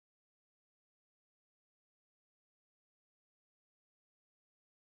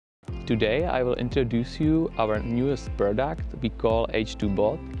Today I will introduce you our newest product we call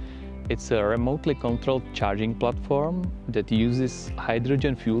H2BOT. It's a remotely controlled charging platform that uses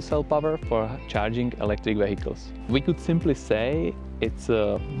hydrogen fuel cell power for charging electric vehicles. We could simply say it's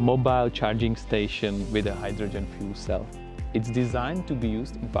a mobile charging station with a hydrogen fuel cell. It's designed to be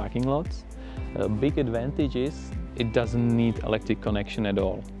used in parking lots. A big advantage is it doesn't need electric connection at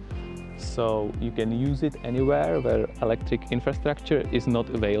all. So you can use it anywhere where electric infrastructure is not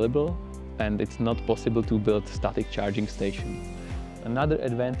available and it's not possible to build static charging stations. Another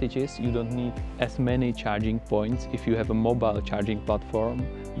advantage is you don't need as many charging points if you have a mobile charging platform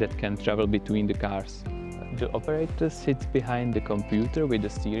that can travel between the cars. The operator sits behind the computer with the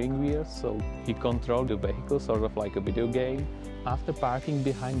steering wheel, so he controls the vehicle sort of like a video game. After parking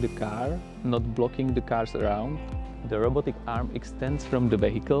behind the car, not blocking the cars around, the robotic arm extends from the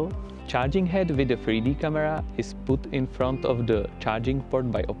vehicle. Charging head with a 3D camera is put in front of the charging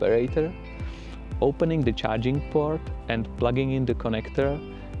port by operator. Opening the charging port and plugging in the connector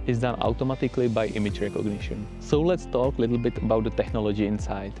is done automatically by image recognition. So let's talk a little bit about the technology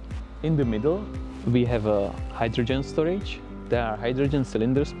inside. In the middle, we have a hydrogen storage. There are hydrogen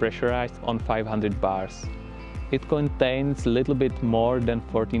cylinders pressurized on 500 bars. It contains a little bit more than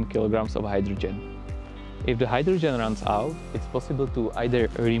 14 kilograms of hydrogen. If the hydrogen runs out, it's possible to either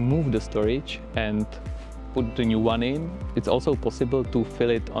remove the storage and put the new one in. It's also possible to fill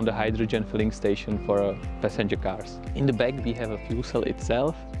it on the hydrogen filling station for passenger cars. In the back we have a fuel cell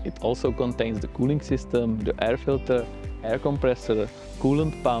itself. It also contains the cooling system, the air filter, air compressor,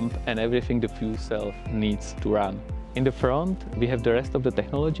 coolant pump and everything the fuel cell needs to run. In the front we have the rest of the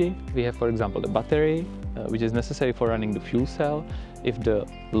technology. We have, for example, the battery, which is necessary for running the fuel cell. If the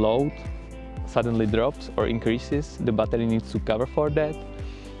load suddenly drops or increases, the battery needs to cover for that.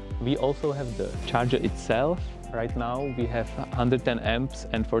 We also have the charger itself. Right now we have 110 amps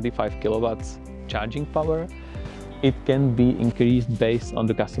and 45 kilowatts charging power. It can be increased based on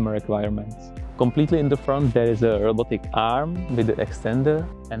the customer requirements. Completely in the front there is a robotic arm with the extender,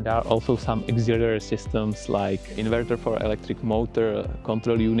 and there are also some auxiliary systems like inverter for electric motor,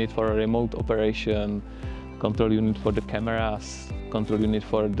 control unit for a remote operation, control unit for the cameras, control unit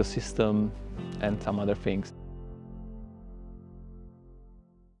for the system and some other things.